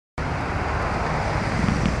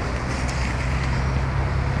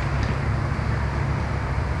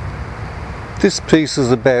This piece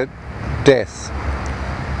is about death,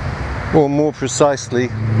 or more precisely,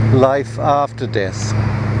 life after death.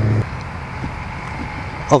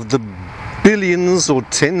 Of the billions or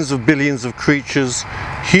tens of billions of creatures,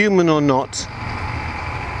 human or not,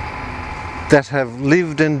 that have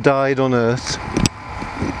lived and died on Earth,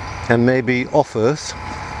 and maybe off Earth,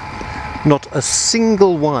 not a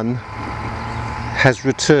single one has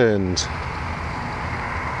returned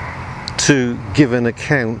to give an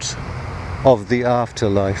account of the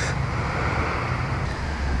afterlife.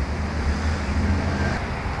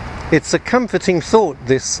 It's a comforting thought,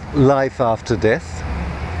 this life after death,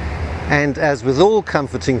 and as with all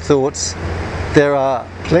comforting thoughts, there are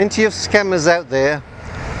plenty of scammers out there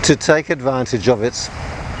to take advantage of it.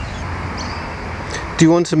 Do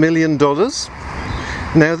you want $1 million?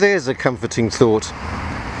 Now there's a comforting thought.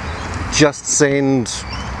 Just send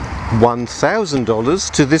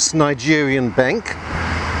 $1,000 to this Nigerian bank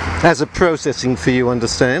as a processing fee, you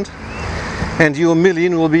understand, and your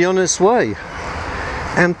million will be on its way.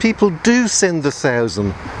 And people do send the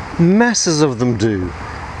 1,000, masses of them do.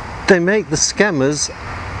 They make the scammers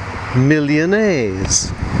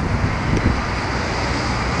millionaires.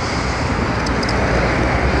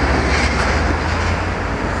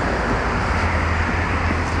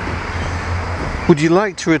 Would you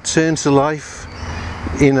like to return to life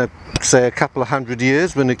in say a couple of hundred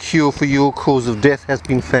years when a cure for your cause of death has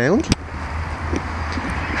been found?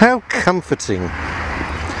 How comforting.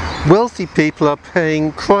 Wealthy people are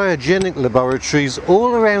paying cryogenic laboratories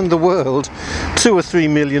all around the world $2 or $3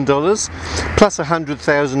 million plus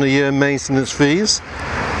 $100,000 a year maintenance fees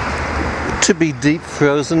to be deep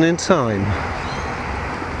frozen in time.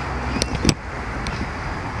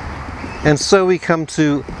 And so we come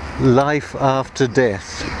to life after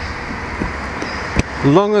death.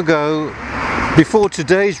 Long ago, before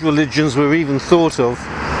today's religions were even thought of,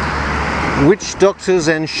 witch doctors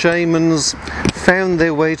and shamans found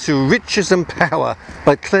their way to riches and power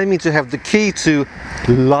by claiming to have the key to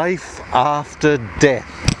life after death.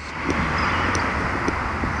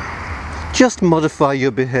 Just modify your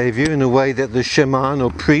behavior in a way that the shaman or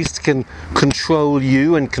priest can control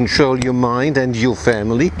you and control your mind and your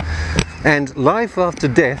family, and life after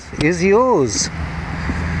death is yours.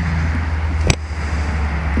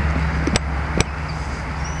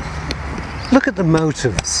 Look at the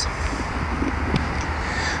motives.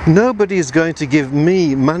 Nobody is going to give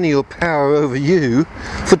me money or power over you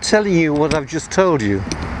for telling you what I've just told you.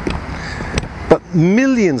 But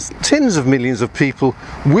millions, tens of millions of people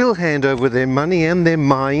will hand over their money and their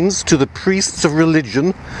minds to the priests of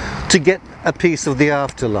religion to get a piece of the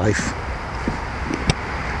afterlife.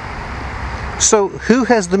 So who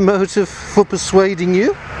has the motive for persuading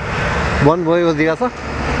you, one way or the other?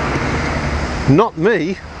 Not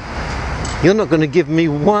me. You're not going to give me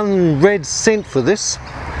 1 red cent for this.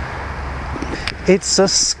 It's a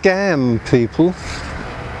scam, people.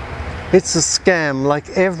 It's a scam like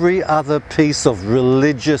every other piece of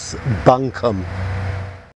religious bunkum.